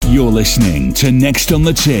You're listening to Next on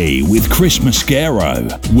the Tee with Chris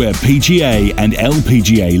Mascaro, where PGA and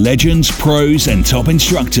LPGA legends, pros and top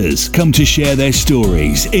instructors come to share their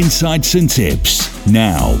stories, insights and tips.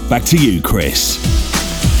 Now, back to you, Chris.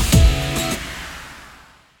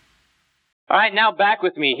 All right, now back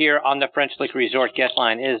with me here on the French Lick Resort guest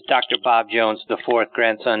line is Dr. Bob Jones, the fourth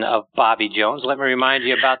grandson of Bobby Jones. Let me remind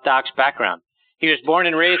you about Doc's background. He was born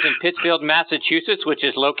and raised in Pittsfield, Massachusetts, which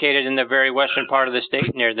is located in the very western part of the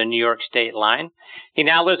state near the New York state line. He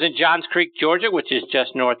now lives in Johns Creek, Georgia, which is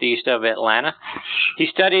just northeast of Atlanta. He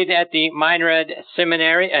studied at the Meinrad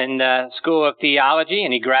Seminary and School of Theology,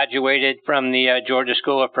 and he graduated from the Georgia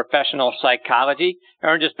School of Professional Psychology,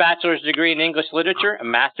 earned his bachelor's degree in English literature, a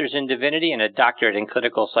master's in divinity, and a doctorate in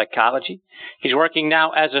clinical psychology. He's working now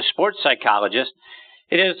as a sports psychologist.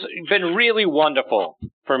 It has been really wonderful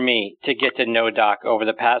for me to get to know Doc over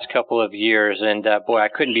the past couple of years, and boy, I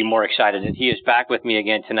couldn't be more excited that he is back with me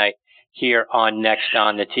again tonight here on Next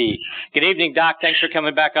on the Tee. Good evening, Doc. Thanks for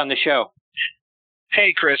coming back on the show.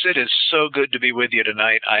 Hey, Chris. It is so good to be with you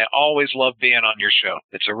tonight. I always love being on your show.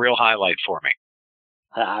 It's a real highlight for me.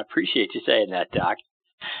 I appreciate you saying that, Doc.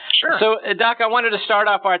 Sure. So, Doc, I wanted to start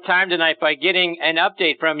off our time tonight by getting an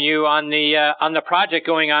update from you on the project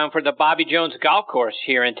going on for the Bobby Jones Golf Course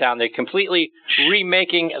here in town. They're completely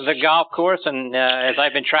remaking the golf course, and as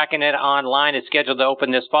I've been tracking it online, it's scheduled to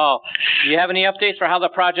open this fall. Do you have any updates for how the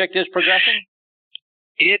project is progressing?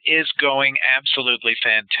 It is going absolutely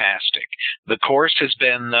fantastic. The course has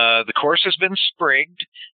been sprigged,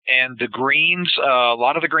 and the greens, a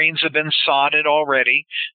lot of the greens have been sodded already.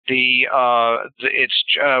 We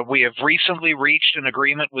have recently reached an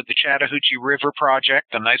agreement with the Chattahoochee River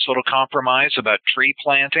Project, a nice little compromise about tree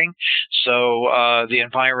planting. So the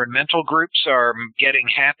environmental groups are getting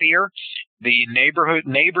happier. The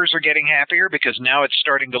neighbors are getting happier because now it's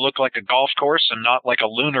starting to look like a golf course and not like a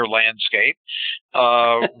lunar landscape.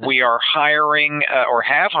 We are hiring or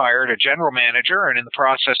have hired a general manager and in the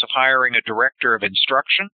process of hiring a director of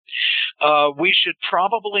instruction. We should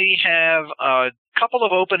probably have a couple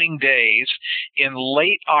of opening days in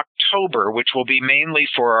late October, which will be mainly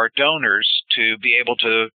for our donors to be able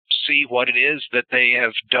to see what it is that they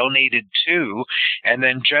have donated to, and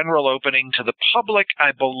then general opening to the public,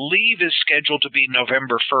 I believe, is scheduled to be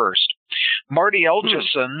November 1st. Marty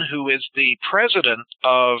Elgison, who is the president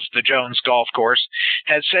of the Jones Golf Course,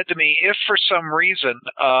 has said to me, if for some reason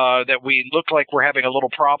that we look like we're having a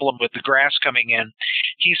little problem with the grass coming in,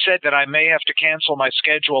 he said that I may have to cancel my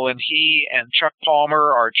schedule, and he and Chuck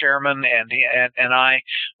Palmer, our chairman, and I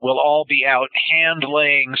will all be out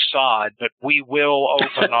hand-laying sod, but we will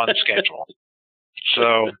open on schedule.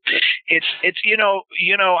 So it's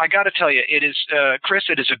I got to tell you, it is Chris,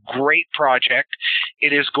 it is a great project.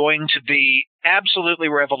 It is going to be absolutely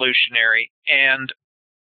revolutionary, and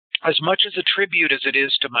as much as a tribute as it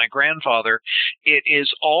is to my grandfather, it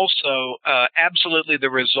is also absolutely the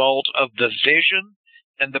result of the vision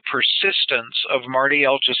and the persistence of Marty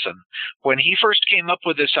Elgison. When he first came up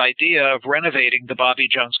with this idea of renovating the Bobby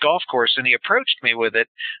Jones Golf Course, and he approached me with it,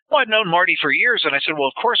 well, I'd known Marty for years, and I said, well,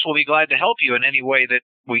 of course, we'll be glad to help you in any way that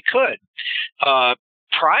we could.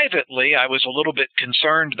 Privately, I was a little bit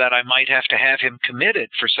concerned that I might have to have him committed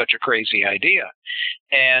for such a crazy idea.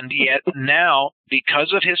 And yet now,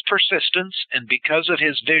 because of his persistence and because of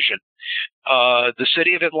his vision, the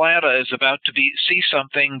city of Atlanta is about to see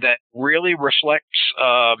something that really reflects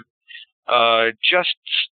just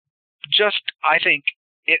I think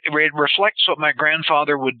it reflects what my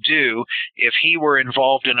grandfather would do if he were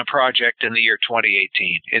involved in a project in the year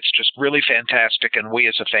 2018. It's just really fantastic, and we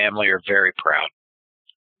as a family are very proud.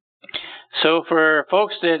 So for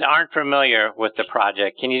folks that aren't familiar with the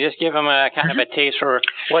project, can you just give them a kind of a taste for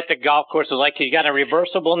what the golf course is like? You got a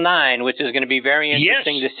reversible 9, which is going to be very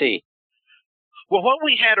interesting to see. Well, what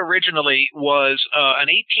we had originally was an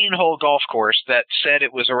 18-hole golf course that said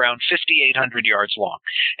it was around 5,800 yards long.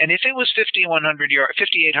 And if it was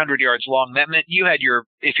 5,800 yards long, that meant you had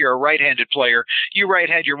if you're a right-handed player, you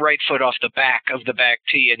had your right foot off the back of the back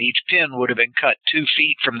tee, and each pin would have been cut 2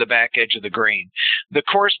 feet from the back edge of the green. The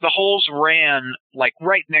holes ran like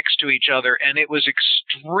right next to each other, and it was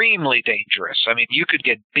extremely dangerous. I mean, you could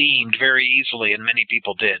get beamed very easily, and many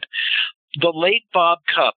people did. The late Bob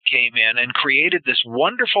Cupp came in and created this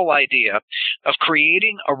wonderful idea of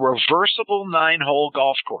creating a reversible 9-hole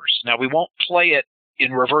golf course. Now, we won't play it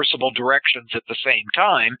in reversible directions at the same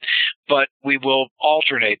time, but we will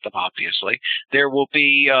alternate them, obviously. There will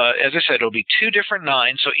be, as I said, it'll be 2 different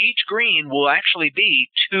 9s, so each green will actually be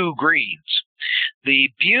 2 greens. The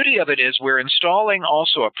beauty of it is we're installing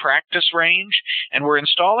also a practice range, and we're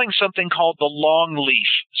installing something called the long leaf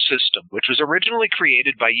system, which was originally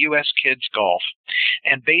created by U.S. Kids Golf.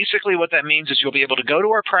 And basically what that means is you'll be able to go to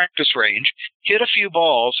our practice range, hit a few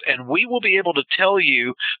balls, and we will be able to tell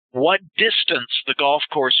you what distance the golf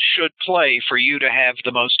course should play for you to have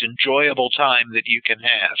the most enjoyable time that you can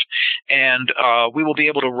have. And we will be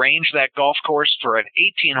able to range that golf course for an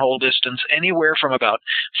 18-hole distance anywhere from about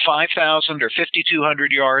 5,000 or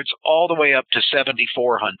 5,200 yards all the way up to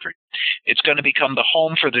 7,400. It's going to become the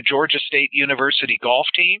home for the Georgia State University golf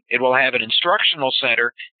team. It will have an instructional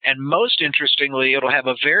center, and most interestingly, it'll have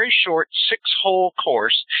a very short 6-hole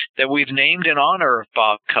course that we've named in honor of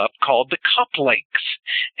Bob Cup called the Cup Links.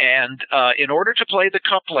 And in order to play the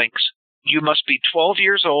Cup Links, you must be 12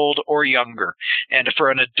 years old or younger. And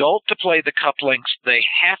for an adult to play the Cup Links, they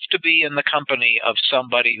have to be in the company of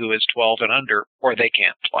somebody who is 12 and under, or they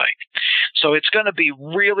can't play. So it's going to be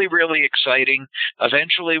really, really exciting.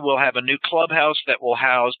 Eventually, we'll have a new clubhouse that will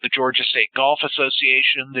house the Georgia State Golf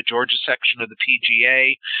Association, the Georgia section of the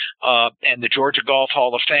PGA, and the Georgia Golf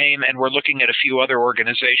Hall of Fame. And we're looking at a few other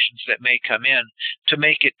organizations that may come in to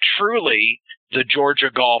make it truly the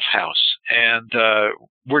Georgia Golf House. And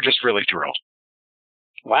we're just really thrilled.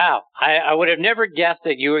 Wow. I would have never guessed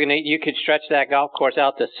that you could stretch that golf course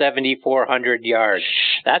out to 7,400 yards.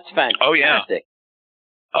 That's fantastic. Oh, yeah.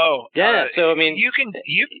 Oh, yeah. So I mean, you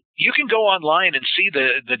can go online and see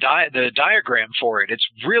the diagram for it. It's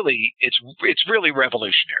really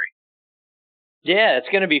revolutionary. Yeah, it's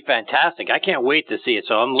going to be fantastic. I can't wait to see it.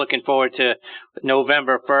 So I'm looking forward to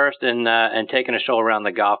November 1st and taking a stroll around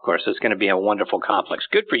the golf course. It's going to be a wonderful complex.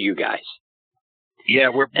 Good for you guys. Yeah,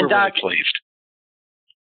 we're Doc, really pleased.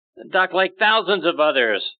 Doc, like thousands of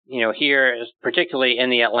others, here, particularly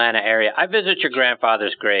in the Atlanta area, I visit your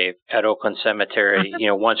grandfather's grave at Oakland Cemetery,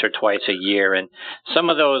 once or twice a year. And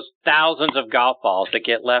some of those thousands of golf balls that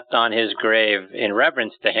get left on his grave in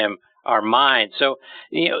reverence to him are mine. So,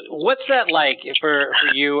 what's that like for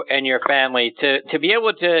you and your family to be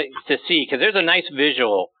able to see? Because there's a nice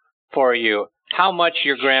visual for you, how much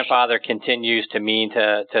your grandfather continues to mean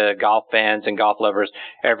to golf fans and golf lovers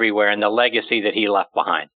everywhere, and the legacy that he left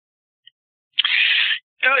behind.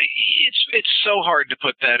 It's so hard to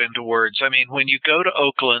put that into words. I mean, when you go to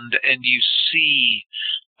Oakland and you see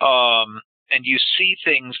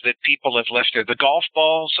things that people have left there, the golf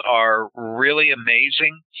balls are really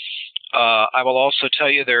amazing. I will also tell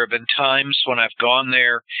you there have been times when I've gone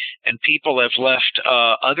there and people have left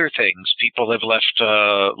other things. People have left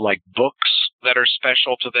like books that are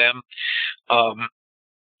special to them.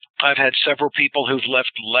 I've had several people who've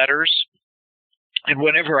left letters. And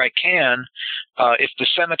whenever I can, if the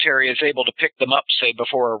cemetery is able to pick them up, say,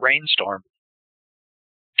 before a rainstorm,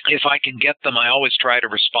 if I can get them, I always try to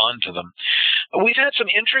respond to them. We've had some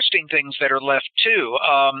interesting things that are left, too.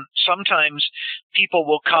 Sometimes people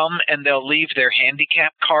will come and they'll leave their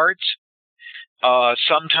handicap cards.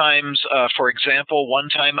 Sometimes, for example, one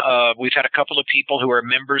time we've had a couple of people who are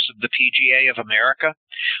members of the PGA of America,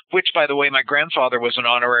 which, by the way, my grandfather was an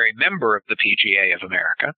honorary member of the PGA of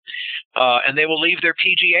America, and they will leave their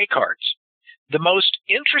PGA cards. The most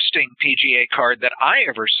interesting PGA card that I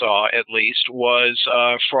ever saw, at least, was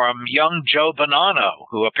from young Joe Bonanno,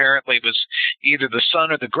 who apparently was either the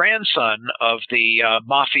son or the grandson of the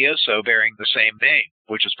mafioso bearing the same name,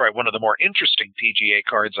 which is probably one of the more interesting PGA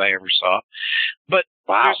cards I ever saw. But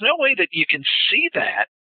wow, there's no way that you can see that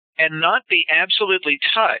and not be absolutely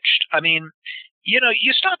touched. I mean,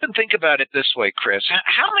 you stop and think about it this way, Chris.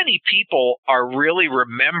 How many people are really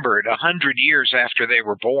remembered 100 years after they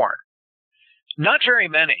were born? Not very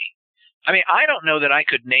many. I mean, I don't know that I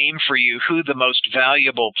could name for you who the most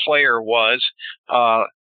valuable player was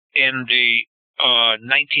in the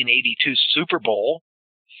 1982 Super Bowl.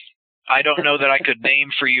 I don't know that I could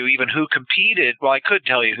name for you even who competed. Well, I could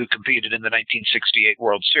tell you who competed in the 1968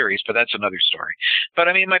 World Series, but that's another story. But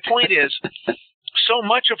I mean, my point is, so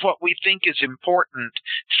much of what we think is important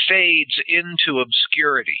fades into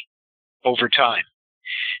obscurity over time.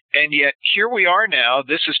 And yet here we are now.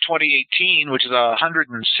 This is 2018, which is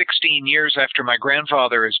 116 years after my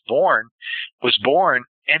grandfather was born,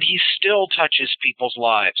 and he still touches people's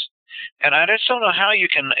lives. And I just don't know how you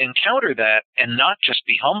can encounter that and not just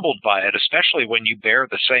be humbled by it, especially when you bear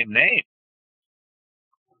the same name.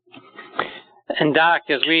 And Doc,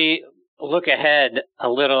 as we look ahead a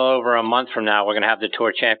little over a month from now, we're going to have the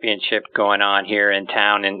Tour Championship going on here in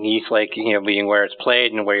town in Eastlake, being where it's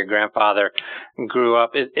played and where your grandfather grew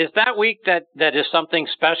up. Is that week that is something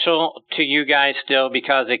special to you guys still,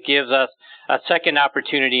 because it gives us a second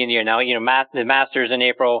opportunity in the year? Now, the Masters in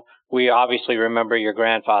April we obviously remember your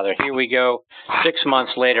grandfather. Here we go. 6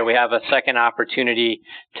 months later, we have a second opportunity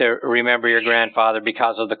to remember your grandfather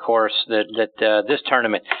because of the course that this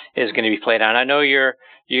tournament is going to be played on. I know you're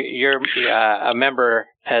a member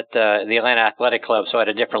at the Atlanta Athletic Club, so at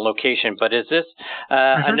a different location. But is this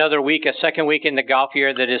another week, a second week in the golf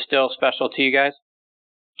year that is still special to you guys?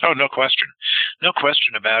 Oh, no question. No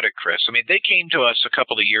question about it, Chris. I mean, they came to us a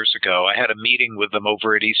couple of years ago. I had a meeting with them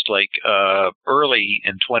over at Eastlake early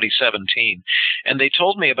in 2017, and they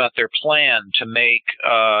told me about their plan to make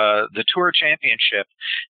the Tour Championship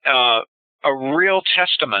a real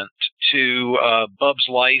testament to Bub's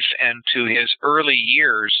life and to his early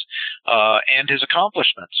years and his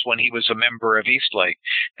accomplishments when he was a member of Eastlake.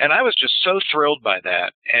 And I was just so thrilled by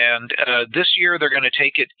that. And this year they're going to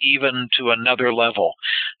take it even to another level.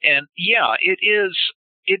 And yeah,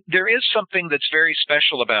 there is something that's very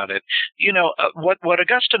special about it. You know, what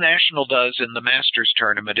Augusta National does in the Masters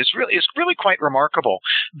tournament is really quite remarkable.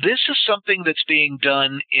 This is something that's being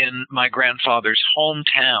done in my grandfather's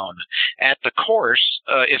hometown at the course,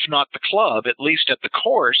 if not the club, at least at the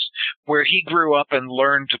course where he grew up and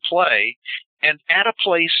learned to play, and at a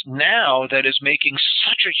place now that is making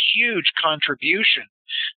such a huge contribution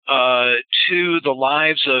to the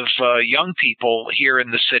lives of young people here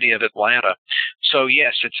in the city of Atlanta. So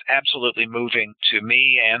yes, it's absolutely moving to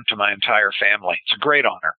me and to my entire family. It's a great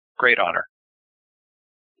honor. Great honor.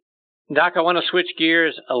 Doc, I want to switch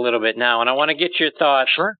gears a little bit now, and I want to get your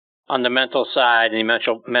thoughts on the mental side and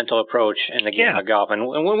the mental approach in the game of golf. And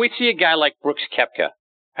when we see a guy like Brooks Koepka,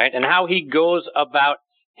 right, and how he goes about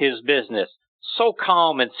his business, so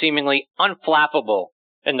calm and seemingly unflappable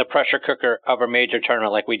in the pressure cooker of a major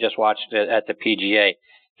tournament like we just watched at the PGA.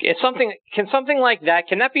 Can something like that,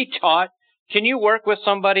 can that be taught? Can you work with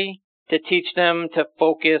somebody to teach them to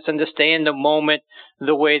focus and to stay in the moment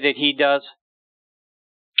the way that he does?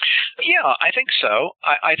 Yeah, I think so.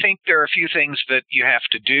 I think there are a few things that you have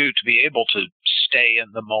to do to be able to stay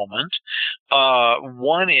in the moment.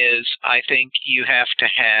 One is, I think you have to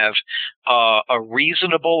have a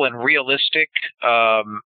reasonable and realistic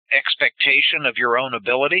expectation of your own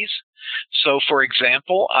abilities. So, for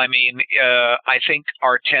example, I think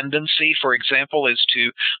our tendency, for example, is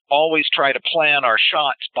to always try to plan our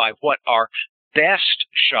shots by what our best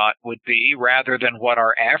shot would be rather than what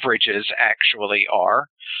our averages actually are.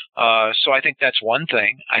 So I think that's one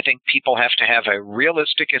thing. I think people have to have a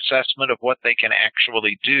realistic assessment of what they can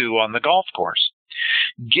actually do on the golf course.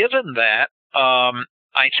 Given that,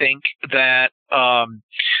 I think that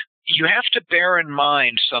you have to bear in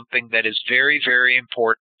mind something that is very, very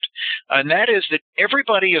important, and that is that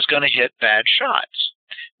everybody is going to hit bad shots.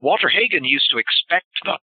 Walter Hagen used to expect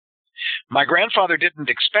them. My grandfather didn't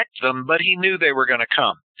expect them, but he knew they were going to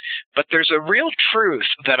come. But there's a real truth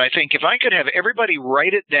that I think if I could have everybody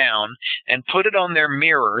write it down and put it on their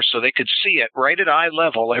mirror so they could see it right at eye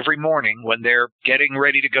level every morning when they're getting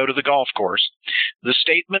ready to go to the golf course, the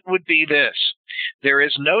statement would be this: there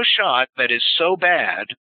is no shot that is so bad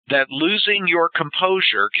that losing your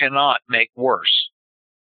composure cannot make worse.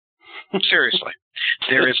 Seriously.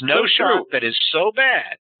 There is no shot that is so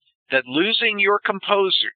bad that losing your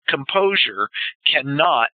composure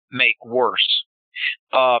cannot make worse.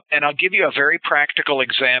 And I'll give you a very practical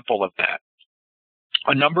example of that.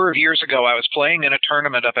 A number of years ago, I was playing in a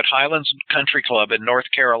tournament up at Highlands Country Club in North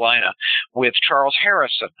Carolina with Charles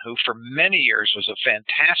Harrison, who for many years was a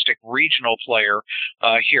fantastic regional player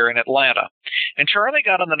here in Atlanta. And Charlie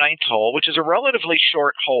got on the ninth hole, which is a relatively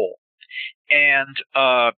short hole. And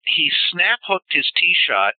he snap-hooked his tee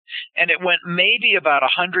shot, and it went maybe about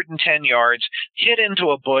 110 yards, hit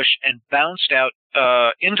into a bush, and bounced out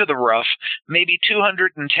into the rough, maybe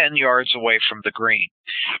 210 yards away from the green.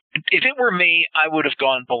 If it were me, I would have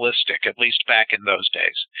gone ballistic, at least back in those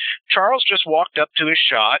days. Charles just walked up to his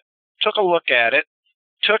shot, took a look at it,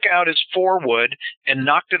 took out his 4-wood, and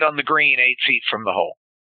knocked it on the green 8 feet from the hole.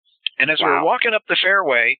 And as we were walking up the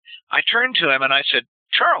fairway, I turned to him and I said,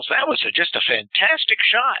 "Charles, that was just a fantastic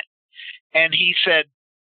shot." And he said,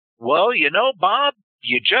 "Well, you know, Bob,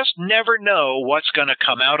 you just never know what's going to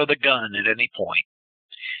come out of the gun at any point."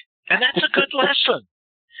 And that's a good lesson.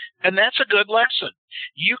 And that's a good lesson.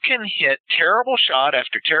 You can hit terrible shot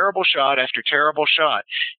after terrible shot after terrible shot.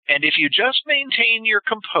 And if you just maintain your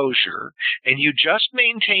composure and you just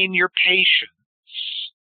maintain your patience,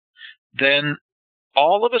 then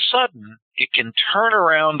all of a sudden it can turn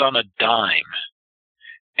around on a dime.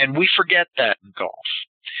 And we forget that in golf.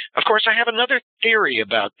 Of course, I have another theory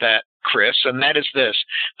about that, Chris, and that is this.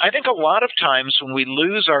 I think a lot of times when we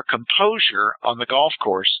lose our composure on the golf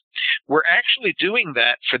course, we're actually doing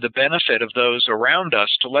that for the benefit of those around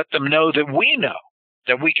us, to let them know that we know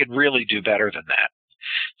that we could really do better than that.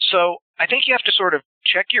 So I think you have to sort of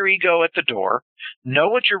check your ego at the door, know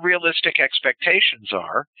what your realistic expectations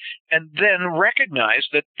are, and then recognize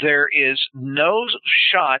that there is no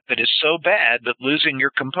shot that is so bad that losing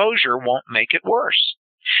your composure won't make it worse.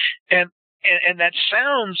 And that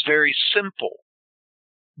sounds very simple,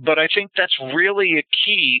 but I think that's really a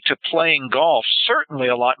key to playing golf, certainly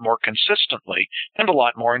a lot more consistently and a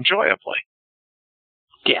lot more enjoyably.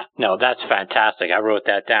 Yeah, no, that's fantastic. I wrote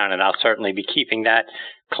that down, and I'll certainly be keeping that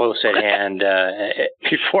close at hand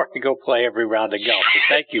before I go play every round of golf. So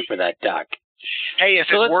thank you for that, Doc. Hey,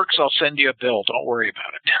 if it works, I'll send you a bill. Don't worry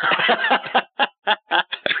about it.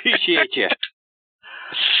 Appreciate you.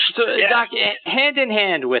 So, yeah. Doc, hand in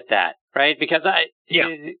hand with that, right? Because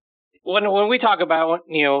when we talk about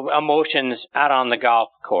emotions out on the golf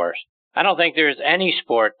course, I don't think there's any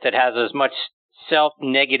sport that has as much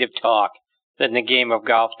self-negative talk than the game of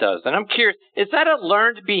golf does. And I'm curious, is that a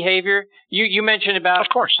learned behavior? You mentioned about, of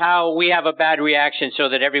course, how we have a bad reaction so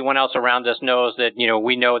that everyone else around us knows that,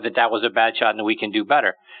 we know that was a bad shot and we can do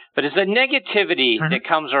better. But is the negativity that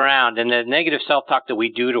comes around and the negative self-talk that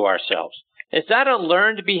we do to ourselves, is that a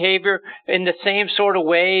learned behavior in the same sort of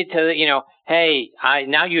way to, hey,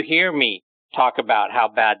 now you hear me talk about how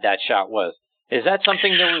bad that shot was? Is that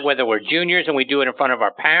something that whether we're juniors and we do it in front of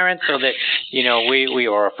our parents so that, we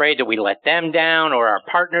are afraid that we let them down, or our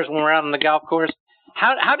partners when we're out on the golf course?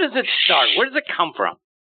 How does it start? Where does it come from?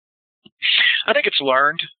 I think it's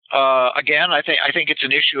learned. Again, I think it's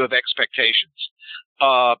an issue of expectations.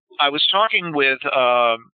 I was talking with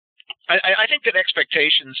I think that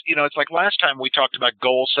expectations, it's like last time we talked about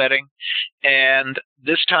goal setting, and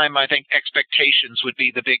this time I think expectations would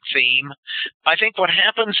be the big theme. I think what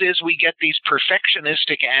happens is we get these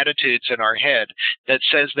perfectionistic attitudes in our head that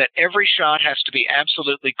says that every shot has to be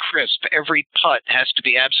absolutely crisp, every putt has to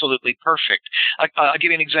be absolutely perfect. I'll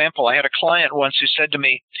give you an example. I had a client once who said to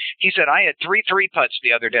me, he said, I had 3 3-putts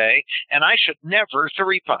the other day, and I should never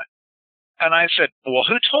 3-putt. And I said, well,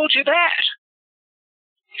 who told you that?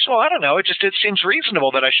 He said, well, I don't know. It seems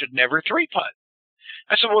reasonable that I should never 3-putt.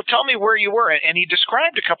 I said, well, tell me where you were. And he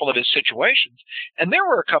described a couple of his situations. And there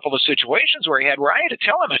were a couple of situations where I had to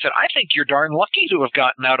tell him, I said, I think you're darn lucky to have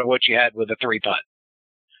gotten out of what you had with a 3-putt.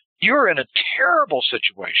 You're in a terrible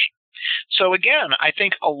situation. So again, I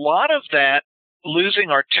think a lot of that losing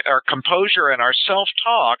our composure and our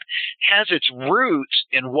self-talk has its roots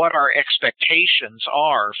in what our expectations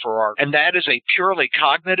are and that is a purely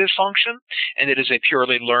cognitive function, and it is a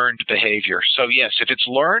purely learned behavior. So yes, if it's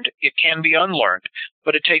learned, it can be unlearned,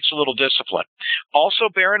 but it takes a little discipline. Also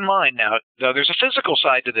bear in mind now, though, there's a physical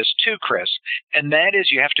side to this too, Chris, and that is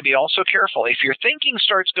you have to be also careful. If your thinking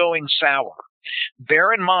starts going sour,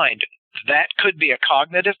 bear in mind, that could be a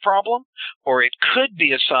cognitive problem, or it could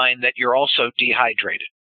be a sign that you're also dehydrated.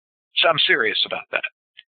 So I'm serious about that.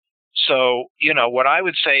 So, what I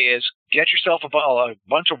would say is get yourself a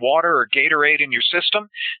bunch of water or Gatorade in your system,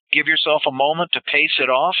 give yourself a moment to pace it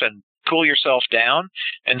off and cool yourself down,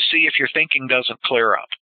 and see if your thinking doesn't clear up.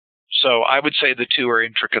 So I would say the two are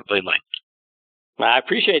intricately linked. I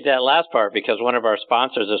appreciate that last part, because one of our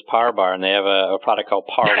sponsors is Power Bar, and they have a product called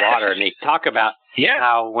Power Water, and they talk about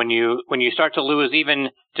how when you start to lose even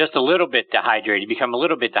just a little bit dehydrated, you become a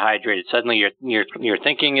little bit dehydrated. Suddenly your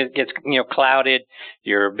thinking gets clouded,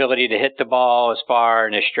 your ability to hit the ball as far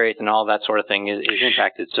and as straight and all that sort of thing is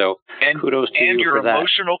impacted. So kudos to you for that. And your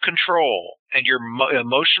emotional control and your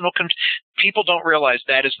people don't realize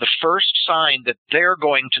that is the first sign that they're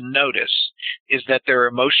going to notice, is that their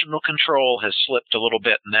emotional control has slipped a little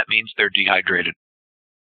bit, and that means they're dehydrated.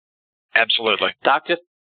 Absolutely. Doc,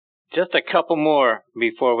 just a couple more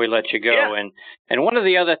before we let you go. Yeah. And one of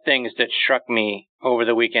the other things that struck me over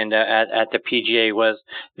the weekend at the PGA was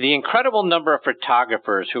the incredible number of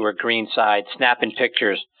photographers who were greenside snapping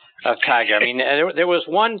pictures of Tiger. I mean, there was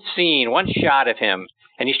one shot of him,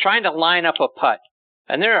 and he's trying to line up a putt.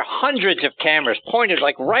 And there are hundreds of cameras pointed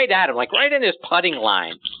right at him, right in his putting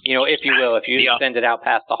line, if you will, if you extend it out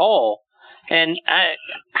past the hole. And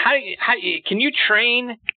how can you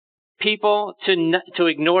train people to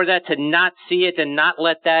ignore that, to not see it, and not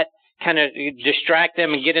let that kind of distract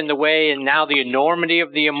them and get in the way? And now the enormity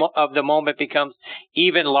of the moment becomes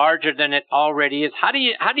even larger than it already is. How do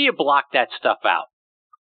you block that stuff out?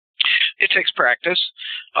 It takes practice.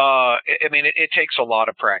 It takes a lot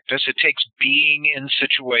of practice. It takes being in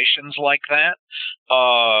situations like that.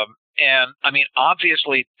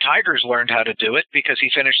 Obviously, Tiger's learned how to do it because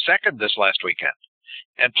he finished second this last weekend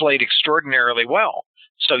and played extraordinarily well.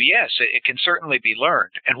 So yes, it can certainly be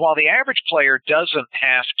learned. And while the average player doesn't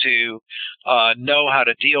have to know how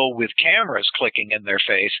to deal with cameras clicking in their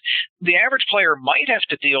face, the average player might have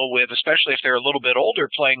to deal with, especially if they're a little bit older,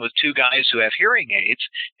 playing with two guys who have hearing aids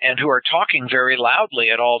and who are talking very loudly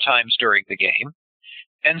at all times during the game.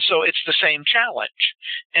 And so it's the same challenge.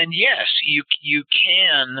 And yes, you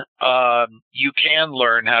can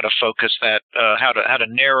learn how to focus that, how to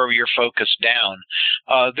narrow your focus down.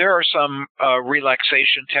 There are some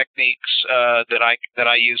relaxation techniques that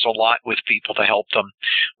I use a lot with people to help them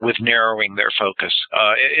with narrowing their focus.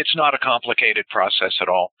 It's not a complicated process at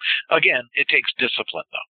all. Again, it takes discipline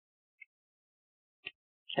though.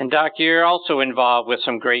 And Doc, you're also involved with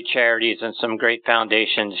some great charities and some great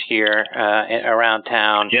foundations here around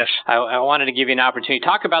town. Yes. I wanted to give you an opportunity to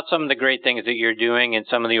talk about some of the great things that you're doing and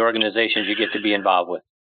some of the organizations you get to be involved with.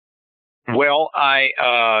 Well,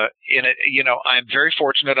 I'm very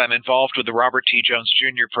fortunate. I'm involved with the Robert T. Jones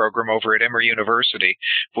Jr. program over at Emory University,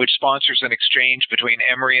 which sponsors an exchange between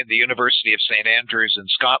Emory and the University of St. Andrews in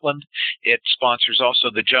Scotland. It sponsors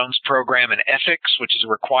also the Jones program in ethics, which is a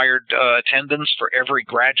required attendance for every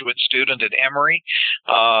graduate student at Emory.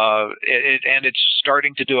 And it's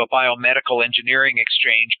starting to do a biomedical engineering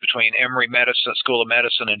exchange between Emory School of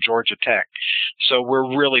Medicine and Georgia Tech. So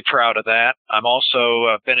we're really proud of that. I'm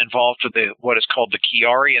also been involved with what is called the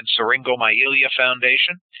Chiari and Syringomyelia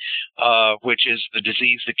Foundation, which is the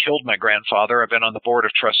disease that killed my grandfather. I've been on the board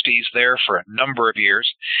of trustees there for a number of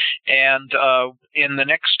years. And in the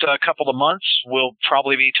next couple of months, we'll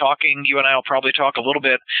probably be talking, you and I will probably talk a little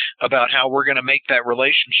bit about how we're going to make that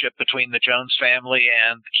relationship between the Jones family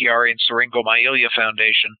and the Chiari and Syringomyelia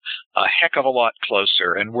Foundation a heck of a lot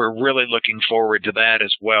closer. And we're really looking forward to that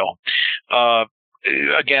as well.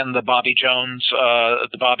 Again, the Bobby Jones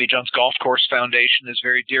Golf Course Foundation is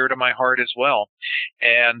very dear to my heart as well.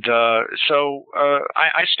 And so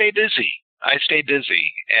I stay busy.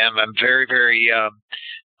 And I'm very,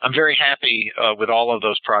 very happy with all of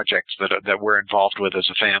those projects that we're involved with as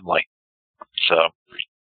a family. So,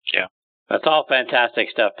 yeah. That's all fantastic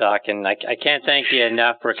stuff, Doc, and I can't thank you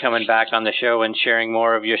enough for coming back on the show and sharing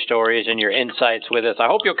more of your stories and your insights with us. I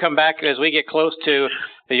hope you'll come back as we get close to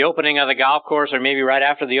the opening of the golf course, or maybe right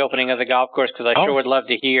after the opening of the golf course, because I sure would love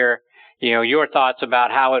to hear, your thoughts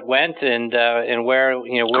about how it went and where,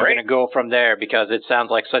 we're going to go from there, because it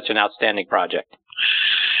sounds like such an outstanding project.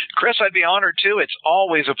 Chris, I'd be honored too. It's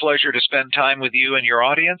always a pleasure to spend time with you and your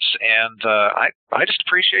audience, and I just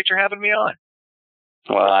appreciate your having me on.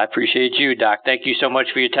 Well, I appreciate you, Doc. Thank you so much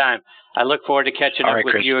for your time. I look forward to catching up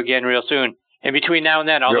with you again real soon. And between now and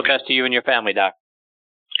then, all the best to you and your family, Doc.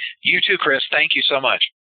 You too, Chris. Thank you so much.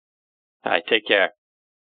 All right, take care.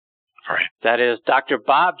 All right. That is Dr.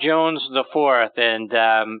 Bob Jones IV, and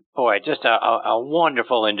boy, just a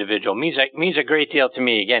wonderful individual. Means a great deal to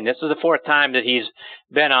me. Again, this is the fourth time that he's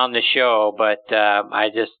been on the show, but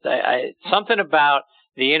something about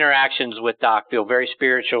the interactions with Doc feel very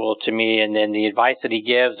spiritual to me, and then the advice that he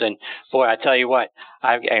gives. And boy, I tell you what,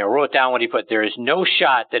 I wrote down what he put. There is no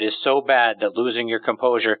shot that is so bad that losing your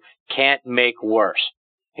composure can't make worse.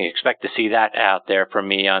 You expect to see that out there from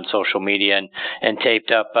me on social media and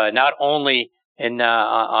taped up, not only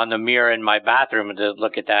on the mirror in my bathroom to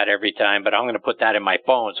look at that every time, but I'm going to put that in my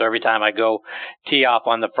phone. So every time I go tee off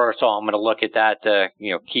on the first hole, I'm going to look at that to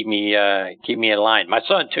keep me in line. My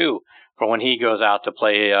son too, for when he goes out to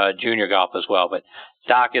play junior golf as well. But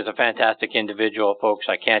Doc is a fantastic individual, folks.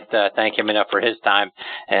 I can't thank him enough for his time,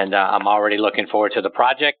 and I'm already looking forward to the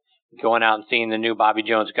project, going out and seeing the new Bobby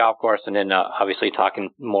Jones golf course, and then obviously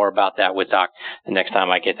talking more about that with Doc the next time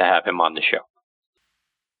I get to have him on the show.